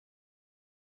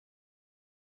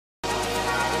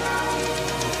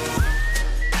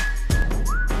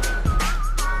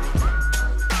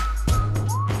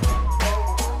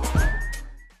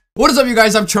What is up, you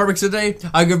guys? I'm Charmx. Today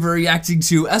I'm going to be reacting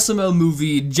to SML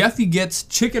movie Jeffy Gets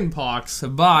Chickenpox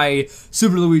by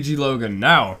Super Luigi Logan.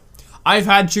 Now, I've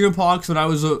had chickenpox when I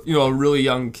was a really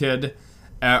young kid,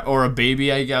 or a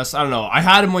baby, I guess. I don't know. I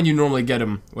had them when you normally get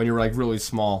them when you're like really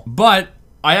small. But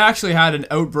I actually had an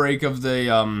outbreak of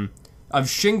the of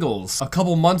shingles a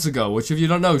couple months ago. Which, if you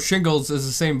don't know, shingles is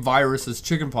the same virus as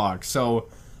chickenpox. So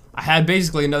I had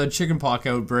basically another chickenpox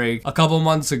outbreak a couple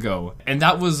months ago, and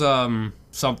that was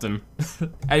something.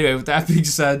 Anyway, with that being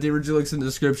said, the original link's in the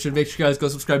description. Make sure you guys go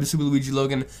subscribe to Super Luigi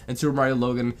Logan and Super Mario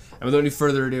Logan. And without any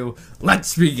further ado,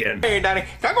 let's begin. Hey, Daddy,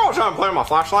 can I go outside and play with my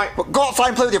flashlight? Go outside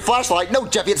and play with your flashlight? No,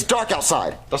 Jeffy, it's dark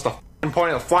outside. That's the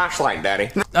point of the flashlight,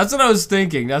 Daddy. That's what I was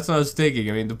thinking.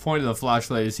 I mean, the point of the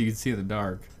flashlight is you can see in the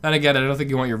dark. Then again, I don't think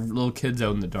you want your little kids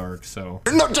out in the dark, so.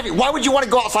 No, Jeffy, why would you want to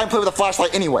go outside and play with a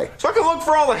flashlight anyway? So I can look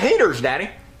for all the haters, Daddy.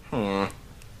 Nope,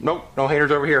 no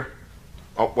haters over here.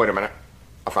 Oh, wait a minute.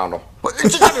 I found them.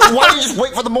 Jeffy, why don't you just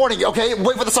wait for the morning, okay?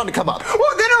 Wait for the sun to come up.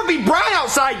 Well, then it'll be bright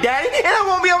outside, Daddy, and I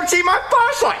won't be able to see my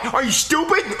flashlight. Are you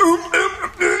stupid?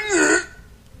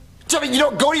 Jeffy, you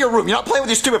don't go to your room. You're not playing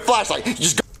with your stupid flashlight. You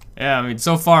just go. Yeah, I mean,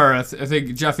 so far, I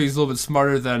think Jeffy's a little bit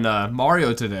smarter than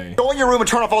Mario today. Go in your room and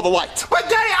turn off all the lights. But,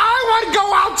 Daddy, I want to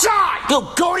go outside.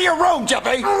 Go to your room,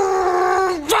 Jeffy.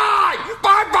 Bye!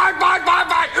 Bye!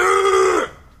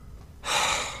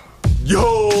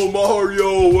 Yo,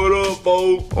 Mario, what up,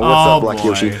 folks? Oh, what's up, Black boy.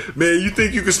 Yoshi? Man, you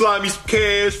think you can slide me some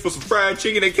cash for some fried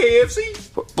chicken at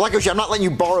KFC? Black Yoshi, I'm not letting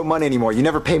you borrow money anymore. You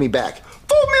never pay me back.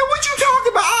 Fool, man, what you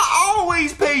talking about? I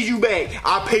always pays you back.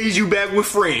 I pays you back with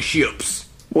friendships.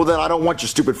 Well, then I don't want your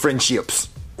stupid friendships.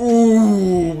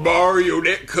 Ooh, Mario,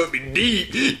 that cut me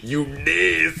deep. You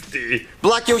nasty.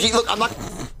 Black Yoshi, look, I'm not.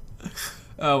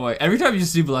 Oh wait, every time you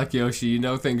see Black Yoshi, you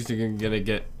know things are gonna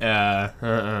get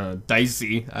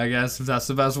dicey, I guess, if that's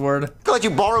the best word. I let you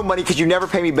borrow money because you never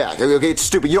pay me back. Okay, it's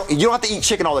stupid. You don't have to eat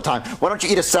chicken all the time. Why don't you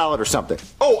eat a salad or something?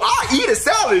 Oh, I eat a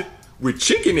salad with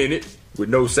chicken in it, with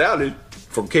no salad,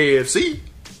 from KFC.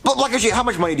 But Black Yoshi, how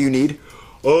much money do you need?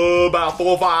 About $4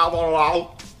 or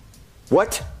 $5.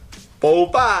 What? $4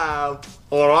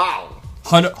 or $5.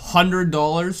 $100,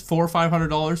 $400 or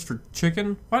 $500 for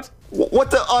chicken? What? What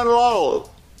the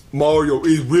unlawful? Mario,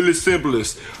 it's really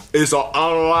simplest. It's an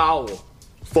unlawful.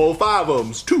 4 or 5 of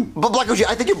them, too. But Black Yoshi,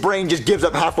 I think your brain just gives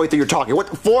up halfway through your talking.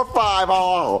 What? 4 or 5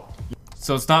 unlawful?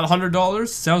 So it's not $100?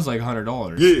 Sounds like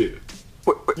 $100. Yeah.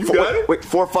 Wait, You got it? Wait,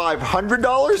 $4 or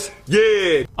 $500?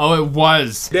 Yeah. Oh, it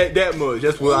was. That much.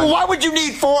 That's what I. Why would you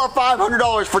need $400 or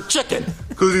 $500 for chicken?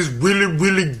 Because it's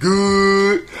really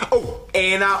good. Oh,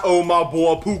 and I owe my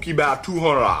boy Pookie about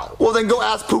 $200. Well, then go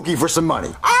ask Pookie for some money.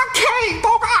 I can't,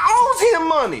 folks. I owe him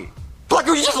money. Black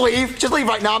Yoshi, just leave. Just leave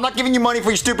right now. I'm not giving you money for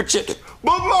your stupid chicken.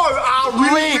 But Mario, I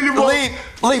really want.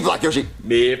 Leave, Black Yoshi.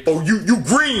 Man, folks, you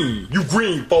green. You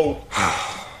green, folks.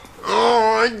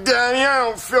 Oh, Daddy, I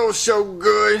don't feel so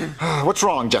good. What's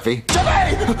wrong, Jeffy?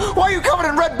 Jeffy! Why are you covered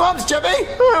in red bumps, Jeffy?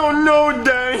 I don't know,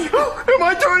 Daddy. Am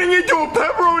I turning into a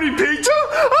pepperoni pizza?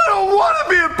 I don't want to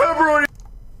be a pepperoni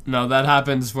No, that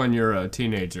happens when you're a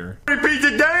teenager.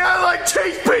 pizza, Daddy. I like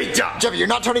cheese pizza. Jeffy, you're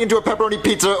not turning into a pepperoni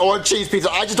pizza or a cheese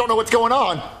pizza. I just don't know what's going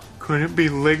on. Could it be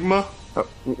LIGMA?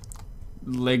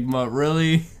 LIGMA,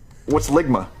 really? What's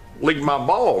LIGMA? Lick my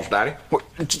balls, Daddy. What?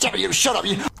 Jeffy, you shut up.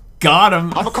 Got him.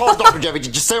 I'm gonna call the doctor, Jeffy.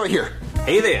 Just stay right here.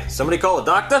 Hey there, somebody call a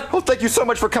doctor? Oh, thank you so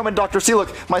much for coming, Dr. C.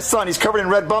 Look, my son, he's covered in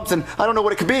red bumps, and I don't know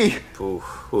what it could be. Ooh,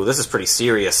 this is pretty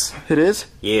serious. It is?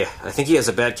 Yeah, I think he has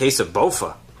a bad case of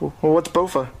bofa. Well, what's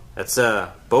BOFA? That's,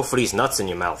 both of these nuts in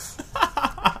your mouth.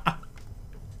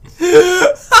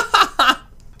 Oh,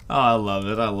 I love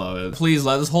it. I love it. Please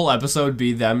let this whole episode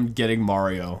be them getting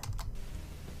Mario.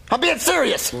 I'm being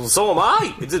serious! Well, so am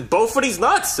I. It's both of these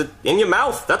nuts in your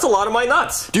mouth. That's a lot of my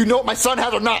nuts. Do you know what my son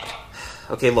has or not?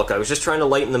 Okay, look, I was just trying to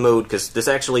lighten the mood, because this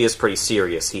actually is pretty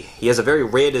serious. He has a very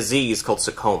rare disease called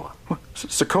sarcoma.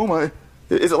 Sarcoma?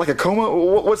 Is it like a coma?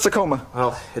 What's sarcoma?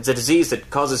 Well, it's a disease that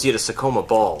causes you to sarcoma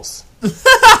balls.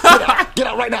 Get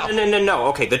out right now! No.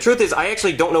 Okay, the truth is, I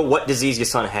actually don't know what disease your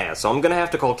son has, so I'm gonna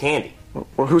have to call Candy.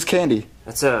 Well, who's Candy?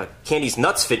 That's, Candy's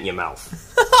nuts fit in your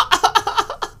mouth.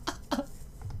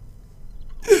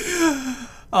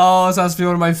 Oh, this has to be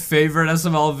one of my favorite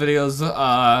SML videos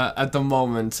at the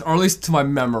moment, or at least to my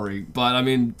memory. But I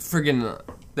mean, friggin',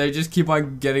 they just keep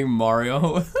on getting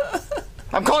Mario.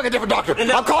 I'm calling a different doctor!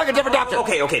 I'm calling a different doctor!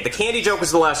 Okay, the Candy joke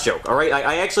is the last joke, alright?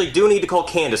 I actually do need to call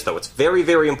Candace, though. It's very,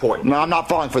 very important. No, I'm not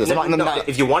falling for this. No,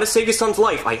 if you want to save your son's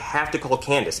life, I have to call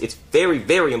Candace. It's very,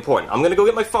 very important. I'm gonna go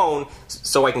get my phone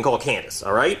so I can call Candace,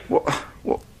 alright?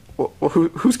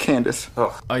 Who's Candace?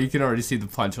 Oh, Oh, you can already see the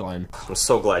punchline. I'm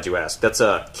so glad you asked. That's,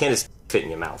 Candace fit in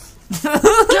your mouth. Get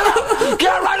out! Get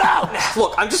out right now!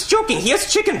 Look, I'm just joking. He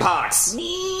has chicken pox.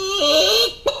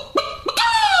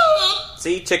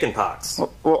 See, chicken pox.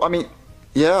 Well, I mean,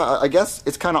 yeah, I guess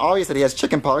it's kind of obvious that he has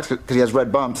chicken pox because he has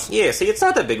red bumps. Yeah, see, it's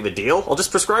not that big of a deal. I'll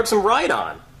just prescribe some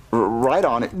Ride-On.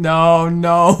 Ride-On? No,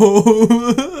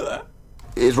 no.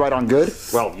 Is Ride-On good?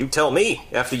 Well, you tell me.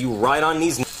 After you ride on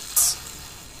these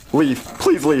nuts. Leave.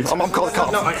 Please leave. I'm calling the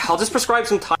cops. No, I'll just prescribe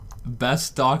some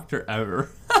Best doctor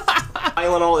ever.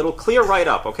 Tylenol. It'll clear right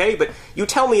up, okay? But you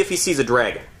tell me if he sees a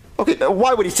dragon. Okay,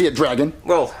 why would he see a dragon?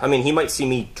 Well, I mean, he might see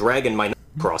me dragging my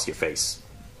across your face.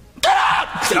 Get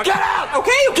out! Get out!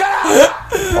 Okay, Get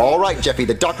out! All right, Jeffy,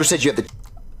 the doctor said you have the...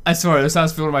 I swear, this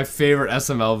has to be one of my favorite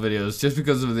SML videos, just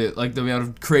because of the amount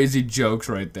of crazy jokes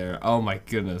right there. Oh my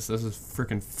goodness, this is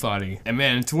freaking funny. And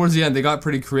man, towards the end, they got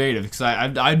pretty creative, because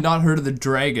I'd not heard of the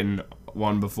dragon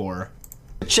one before.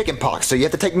 chicken pox, so you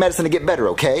have to take medicine to get better,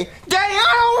 okay? Daddy,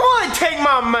 I don't want to take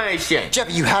my medicine.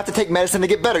 Jeffy, you have to take medicine to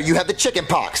get better. You have the chicken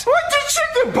pox. What's the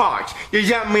chicken pox? Does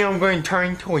that mean I'm going to turn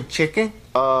into a chicken?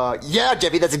 Yeah,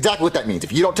 Jeffy, that's exactly what that means.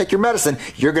 If you don't take your medicine,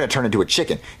 you're going to turn into a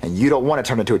chicken. And you don't want to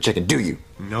turn into a chicken, do you?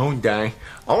 No, Daddy.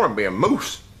 I want to be a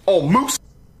moose. Oh, moose.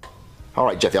 All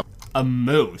right, Jeffy, A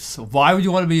moose? Why would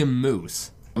you want to be a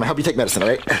moose? I'm going to help you take medicine, all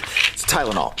right? It's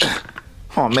Tylenol.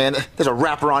 Oh, man, there's a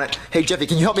wrapper on it. Hey, Jeffy,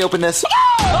 can you help me open this? Jeffy?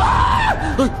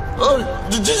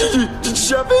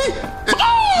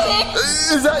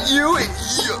 Is that you?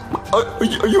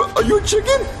 Are you a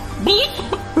chicken?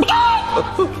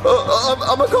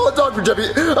 I'm gonna call a doctor, Jeffy.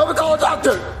 I'm gonna call a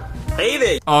doctor. Hey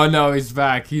there. Oh no, he's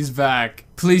back. He's back.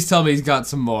 Please tell me he's got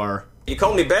some more. You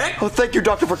called me back? Oh, thank you,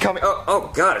 doctor, for coming. Oh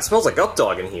God, it smells like up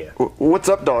dog in here. What's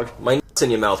up, dog? My nuts in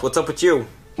your mouth. What's up with you?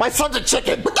 My son's a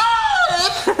chicken.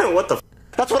 What the f?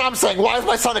 That's what I'm saying. Why is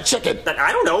my son a chicken?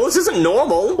 I don't know. This isn't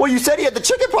normal. Well, you said he had the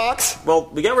chicken pox. Well,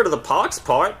 we got rid of the pox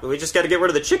part. We just got to get rid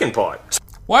of the chicken part.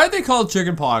 Why are they called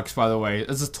chicken pox, by the way?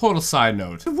 As a total side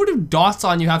note. What do dots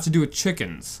on you have to do with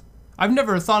chickens? I've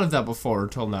never thought of that before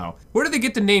until now. Where do they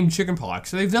get the name chicken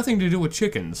pox? They have nothing to do with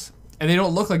chickens. And they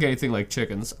don't look like anything like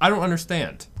chickens. I don't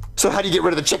understand. So how do you get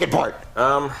rid of the chicken part?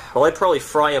 Well, I'd probably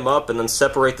fry them up and then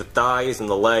separate the thighs and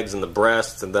the legs and the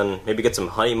breasts and then maybe get some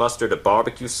honey mustard or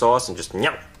barbecue sauce and just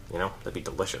nyam. You know, that'd be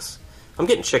delicious. I'm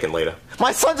getting chicken later.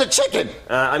 My son's a chicken.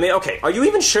 I mean, okay, are you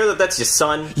even sure that that's your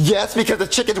son? Yes, because the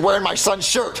chicken's wearing my son's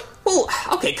shirt. Well,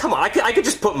 okay, come on. I could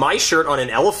just put my shirt on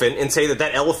an elephant and say that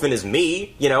that elephant is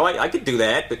me. You know, I could do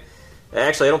that, but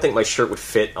actually, I don't think my shirt would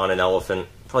fit on an elephant.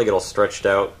 Probably get all stretched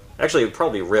out. Actually, it would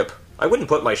probably rip. I wouldn't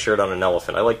put my shirt on an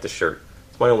elephant. I like the shirt.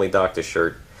 It's my only doctor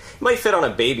shirt. It might fit on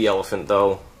a baby elephant,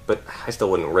 though, but I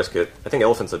still wouldn't risk it. I think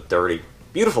elephants are dirty.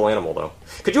 Beautiful animal, though.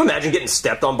 Could you imagine getting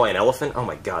stepped on by an elephant? Oh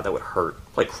my god, that would hurt.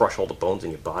 Like crush all the bones in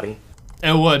your body.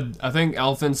 It would. I think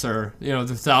elephants are, you know,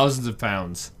 they're thousands of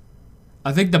pounds.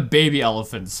 I think the baby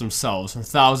elephants themselves are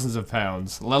thousands of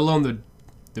pounds, let alone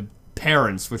the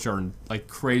parents, which are, like,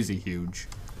 crazy huge.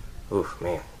 Ooh,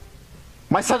 man.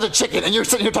 My son's a chicken, and you're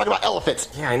sitting here talking about elephants.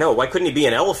 Yeah, I know. Why couldn't he be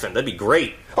an elephant? That'd be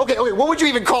great. Okay, what would you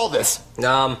even call this?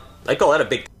 I'd call that a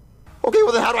big... Okay,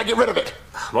 well then how do I get rid of it?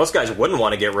 Most guys wouldn't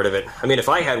want to get rid of it. I mean, if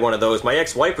I had one of those, my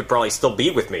ex-wife would probably still be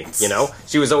with me, you know?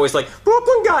 She was always like,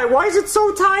 Brooklyn guy, why is it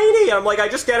so tiny? I'm like, I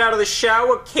just got out of the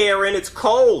shower, Karen, it's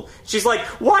cold. She's like,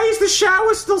 why is the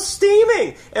shower still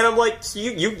steaming? And I'm like,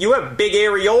 you have big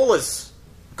areolas.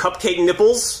 Cupcake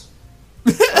nipples.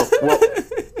 Well,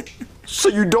 so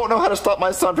you don't know how to stop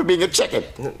my son from being a chicken?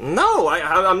 No,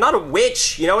 I'm not a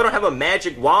witch. You know, I don't have a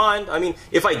magic wand. I mean,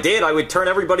 if I did, I would turn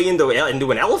everybody into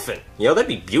an elephant. You know, that'd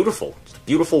be beautiful. Just a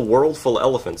beautiful world full of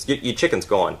elephants. Your chicken's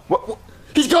gone. What?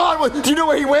 He's gone? Do you know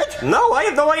where he went? No, I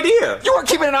have no idea. You weren't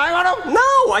keeping an eye on him?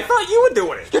 No, I thought you were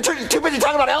doing it. You're too busy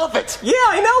talking about elephants. Yeah,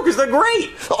 I know, because they're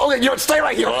great. Okay, you know what? Stay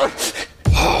right here.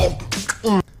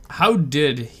 How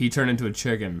did he turn into a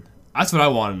chicken? That's what I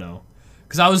want to know.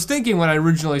 Because I was thinking when I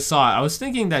originally saw it, I was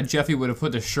thinking that Jeffy would have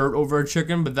put the shirt over a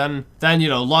chicken, but then you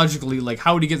know, logically, like,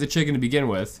 how would he get the chicken to begin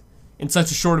with in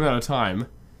such a short amount of time?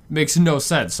 Makes no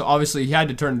sense. So obviously he had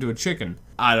to turn into a chicken.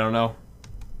 I don't know.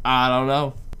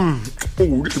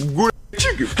 Oh, this is good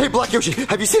chicken. Hey, Black Yoshi,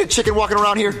 have you seen a chicken walking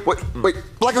around here? Wait,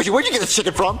 Black Yoshi, where'd you get this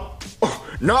chicken from? Oh,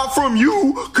 not from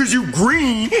you, because you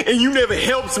green and you never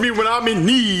helps me when I'm in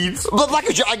needs. But Black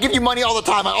Yoshi, I give you money all the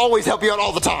time. I always help you out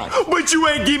all the time. But you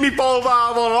ain't give me 4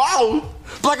 5 on all.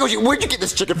 Black Yoshi, where'd you get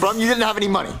this chicken from? You didn't have any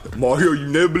money. Mario, you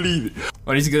never believe it.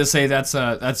 What, he's gonna say that's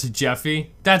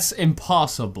Jeffy? That's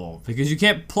impossible, because you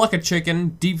can't pluck a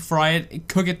chicken, deep fry it, and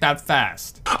cook it that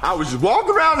fast. I was just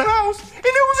walking around the house and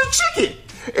there was a chicken.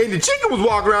 And the chicken was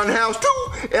walking around the house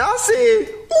too. And I said,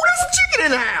 oh, there's a chicken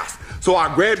in the house. So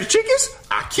I grabbed the chickens,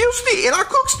 I killed it, and I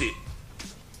cooked it.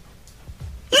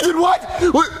 You did what?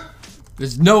 What?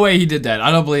 There's no way he did that.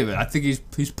 I don't believe it. I think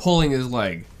he's pulling his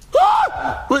leg.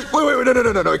 Ah! Wait,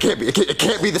 no, it can't be. It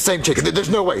can't be the same chicken. There's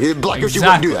no way. Black Yoshi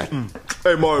wouldn't do that.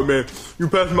 Hey, Mario, man, you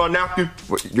pass me my napkin?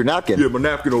 What, your napkin? Yeah, my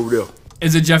napkin over there.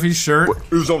 Is it Jeffy's shirt? What?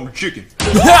 It was on the chicken.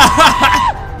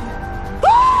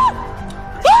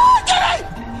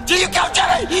 Jimmy! You go,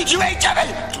 Jimmy! You ate Jimmy!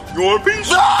 You want a piece?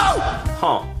 No!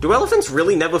 Huh. Do elephants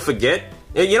really never forget?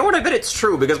 You know what? I bet it's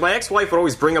true, because my ex-wife would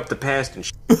always bring up the past and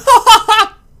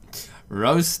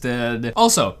Roasted.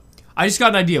 Also, I just got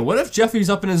an idea. What if Jeffy's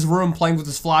up in his room playing with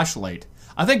his flashlight?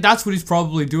 I think that's what he's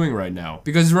probably doing right now.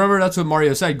 Because remember, that's what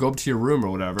Mario said, go up to your room or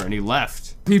whatever, and he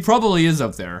left. He probably is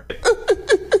up there.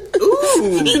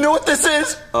 Ooh. You know what this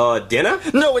is? Dinner?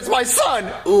 No, it's my son!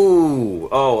 Ooh.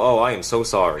 Oh, I am so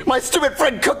sorry. My stupid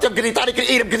friend cooked him because he thought he could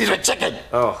eat him because he's a chicken.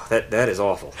 Oh, that is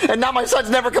awful. And now my son's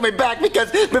never coming back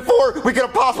because before we could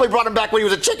have possibly brought him back when he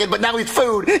was a chicken, but now he's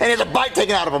food and he has a bite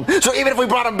taken out of him. So even if we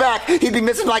brought him back, he'd be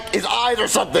missing like his eyes or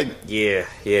something. Yeah,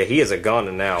 he is a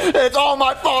goner now. It's all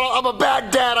my fault. I'm a bad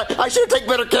dad. I should have taken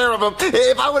better care of him.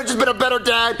 If I would have just been a better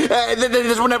dad, then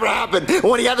this would never happen.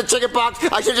 When he had the chicken pox,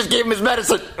 I should have just gave him his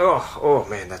medicine. Oh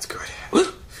man, that's good.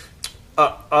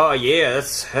 Yeah,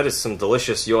 that is some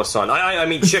delicious your son. I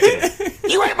mean chicken.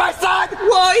 You ate my son!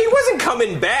 Well, he wasn't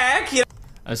coming back, you know.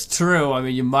 That's true. I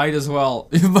mean, you might as well.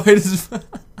 You might as well.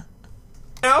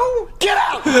 No? Get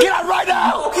out! Get out right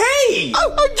now! Okay!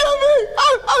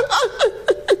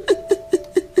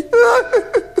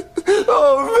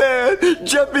 Oh man,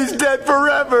 Jeffy's dead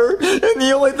forever, and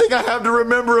the only thing I have to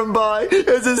remember him by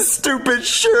is his stupid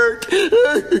shirt.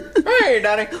 Hey,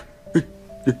 Daddy.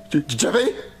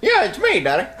 Jeffy? Yeah, it's me,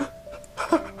 Daddy.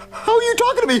 How are you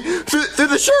talking to me through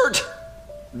the shirt?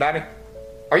 Daddy,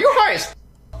 are you high as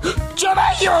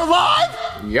Jeffy, you're alive?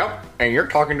 Yep, and you're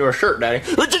talking to a shirt, Daddy.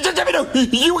 Jeffy, no,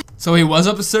 you So he was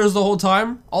upstairs the whole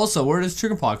time? Also, where does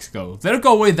chickenpox go? They don't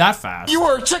go away that fast.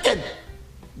 were a chicken.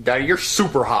 Daddy, you're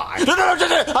super high. No,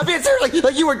 I mean seriously,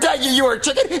 like you were dead, you were a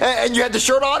chicken, and you had the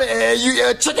shirt on,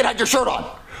 and chicken had your shirt on.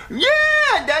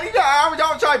 Yeah, Daddy, I was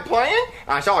outside playing.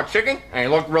 I saw a chicken, and he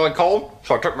looked really cold,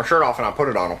 so I took my shirt off and I put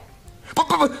it on him.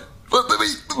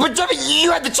 But Jeffy,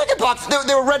 you had the chicken pox.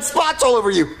 There were red spots all over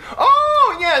you.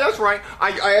 Oh, yeah, that's right.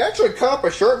 I actually cut up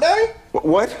a shirt, Daddy.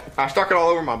 What? I stuck it all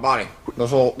over my body.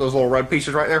 Those little red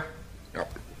pieces right there.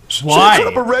 Yep. Why? So you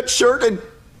cut up a red shirt and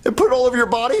put it all over your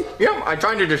body? Yeah, I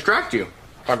tried to distract you.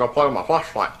 So I go play with my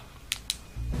flashlight.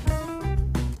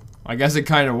 I guess it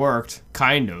kind of worked.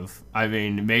 Kind of. I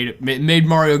mean, it made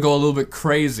Mario go a little bit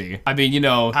crazy. I mean, you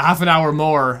know, half an hour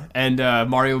more and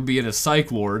Mario would be in a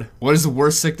psych ward. What is the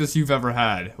worst sickness you've ever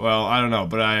had? Well, I don't know,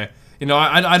 but I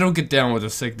don't get down with a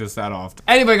sickness that often.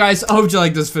 Anyway, guys, I hope you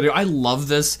like this video. I love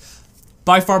this.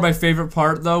 By far my favorite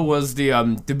part, though, was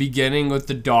the beginning with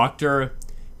the doctor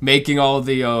making all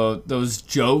the those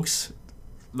jokes.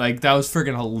 Like, that was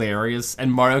freaking hilarious, and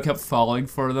Mario kept falling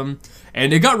for them,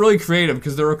 and it got really creative,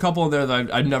 because there were a couple in there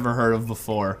that I'd never heard of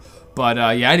before. But,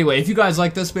 yeah, anyway, if you guys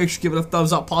like this, make sure to give it a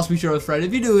thumbs up, possibly share with a friend.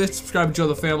 If you do, subscribe and join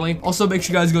the family. Also, make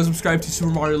sure you guys go subscribe to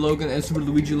Super Mario Logan and Super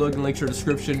Luigi Logan, links in the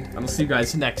description, and I'll see you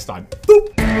guys next time.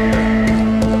 Boop!